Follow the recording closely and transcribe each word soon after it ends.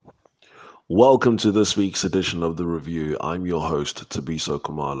Welcome to this week's edition of The Review. I'm your host, Tabiso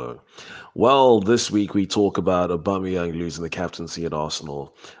Kumalo. Well, this week we talk about Aubameyang losing the captaincy at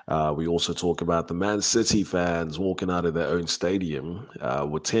Arsenal. We also talk about the Man City fans walking out of their own stadium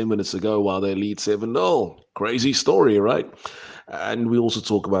with 10 minutes ago while they lead 7-0. Crazy story, right? And we also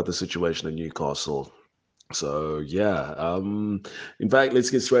talk about the situation in Newcastle. In fact, let's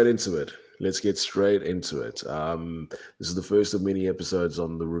get straight into it. This is the first of many episodes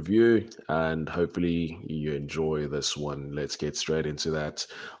on the review, and hopefully you enjoy this one. Let's get straight into that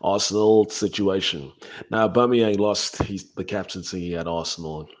Arsenal situation. Now, Aubameyang lost the captaincy at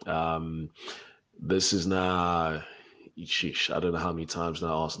Arsenal. This is now, sheesh, I don't know how many times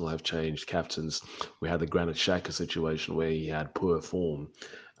now Arsenal have changed captains. We had the Granit Xhaka situation where he had poor form.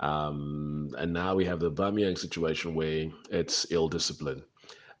 And now we have the Aubameyang situation where it's ill discipline.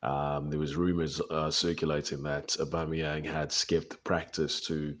 There was rumors circulating that Aubameyang had skipped practice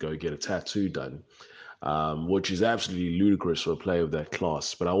to go get a tattoo done, which is absolutely ludicrous for a player of that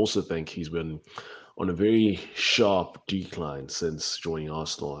class. But I also think he's been on a very sharp decline since joining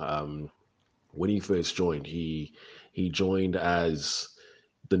Arsenal. When he first joined, he joined as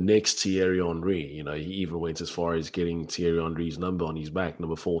the next Thierry Henry. He even went as far as getting Thierry Henry's number on his back,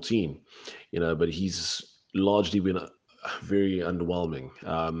 number 14. But he's largely been very underwhelming.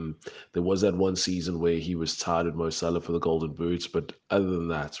 There was that one season where he was tied with Mo Salah for the Golden Boots, but other than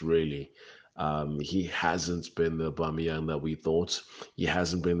that, really, he hasn't been the Aubameyang that we thought. He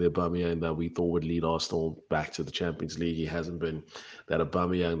hasn't been the Aubameyang that we thought would lead Arsenal back to the Champions League. He hasn't been that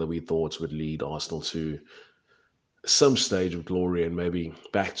Aubameyang that we thought would lead Arsenal to some stage of glory and maybe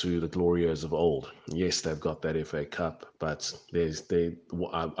back to the glory years of old. Yes, they've got that FA Cup, but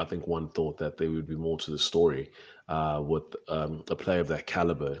I think one thought that there would be more to the story with a player of that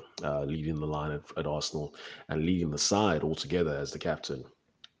caliber leading the line at Arsenal and leading the side altogether as the captain.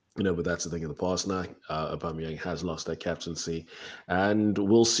 But that's the thing in the past now. Aubameyang has lost that captaincy, and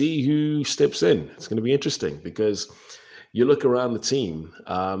we'll see who steps in. It's going to be interesting because you look around the team.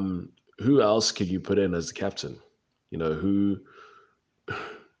 Who else could you put in as the captain? Who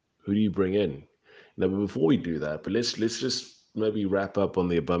do you bring in? Now, but before we do that, but let's just maybe wrap up on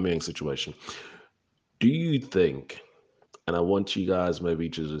the Aubameyang situation. Do you think? And I want you guys maybe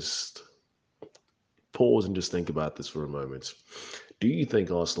to just pause and just think about this for a moment. Do you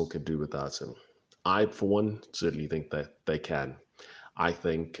think Arsenal could do without him? I, for one, certainly think that they can. I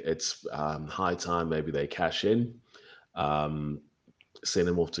think it's high time maybe they cash in, um, send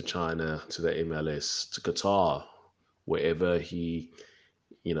him off to China, to the MLS, to Qatar, wherever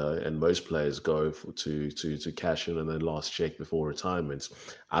and most players go to cash in on their last check before retirement.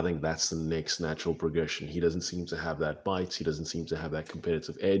 I think that's the next natural progression. He doesn't seem to have that bite. He doesn't seem to have that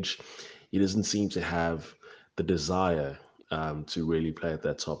competitive edge. He doesn't seem to have the desire to really play at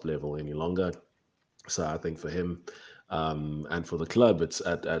that top level any longer. So I think for him and for the club, it's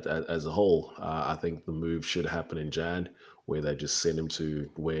as a whole. I think the move should happen in Jan, where they just send him to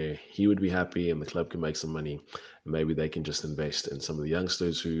where he would be happy and the club can make some money. Maybe they can just invest in some of the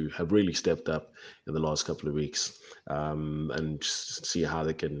youngsters who have really stepped up in the last couple of weeks, and just see how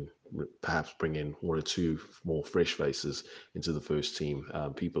they can perhaps bring in one or two more fresh faces into the first team.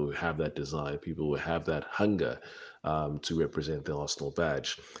 People who have that desire, people who have that hunger to represent the Arsenal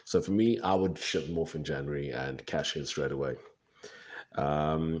badge. So for me, I would ship them off in January and cash in straight away.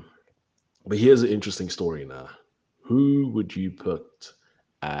 Um, but here's an interesting story now. Who would you put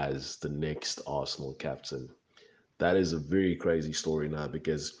as the next Arsenal captain? That is a very crazy story now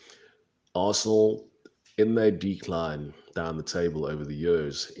because Arsenal, in their decline down the table over the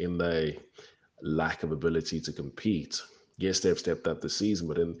years, in their lack of ability to compete. Yes, they've stepped up this season,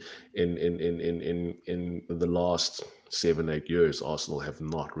 but in the last 7 8 years, Arsenal have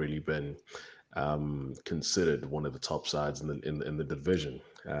not really been considered one of the top sides in the division.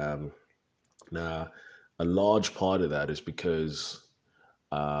 Um, Now, a large part of that is because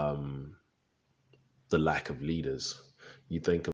um, the lack of leaders. You think